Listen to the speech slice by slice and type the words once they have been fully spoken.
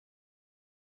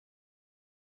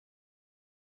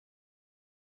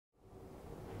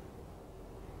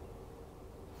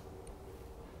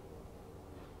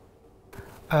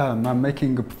I'm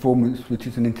making a performance which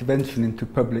is an intervention into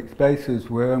public spaces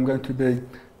where I'm going to be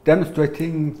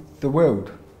demonstrating the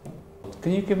world.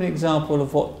 Can you give me an example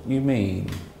of what you mean?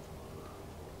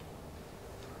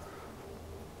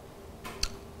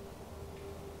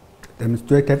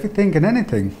 Demonstrate everything and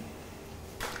anything.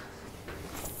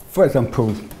 For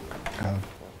example,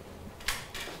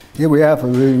 here we have a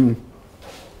room .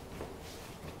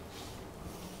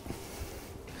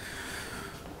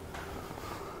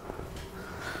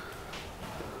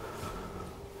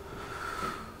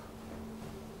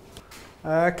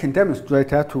 I can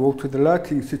demonstrate how to alter the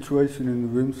lighting situation in the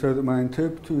room so that my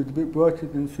interpreter is a bit brighter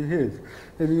than she is.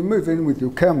 If you move in with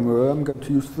your camera, I'm going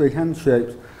to use 3 hand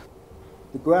shapes.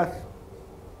 The grass,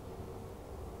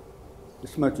 the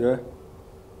smudger,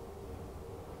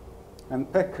 and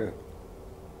the pecker.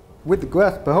 With the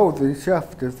grass, behold the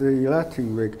shaft of the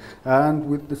lighting rig, and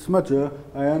with the smudger,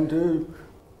 I undo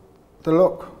the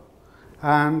lock.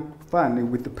 And finally,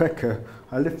 with the pecker,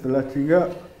 I lift the lighting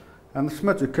up, and the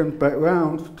smudger comes back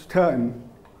round to tighten.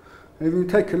 And if you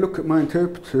take a look at my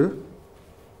interpreter,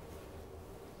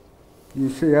 you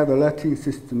see how the lighting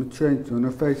system has changed on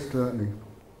her face slightly.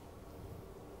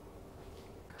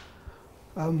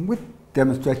 With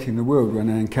demonstrating the world, when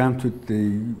I encountered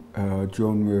the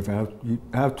genre of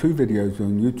how-to videos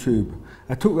on YouTube,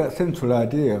 I took that central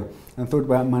idea and thought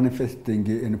about manifesting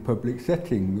it in a public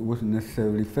setting that wasn't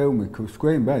necessarily filmic or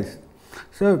screen-based.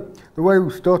 So the way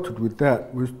we started with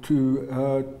that was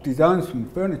to design some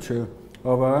furniture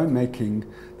of our own making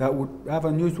that would have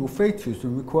unusual features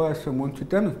and require someone to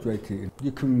demonstrate it.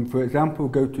 You can, for example,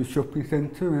 go to a shopping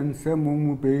centre and someone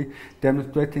will be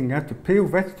demonstrating how to peel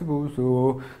vegetables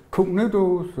or cook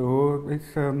noodles, or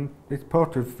it's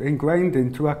part of ingrained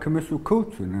into our commercial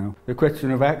culture now. The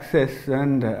question of access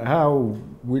and how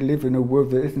we live in a world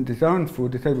that isn't designed for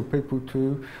disabled people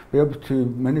to be able to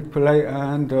manipulate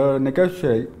and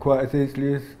negotiate quite as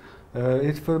easily as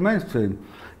is for the mainstream.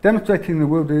 Demonstrating the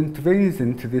world intervenes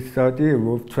into this idea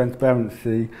of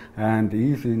transparency and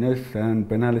easiness and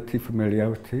banality,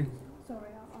 familiarity.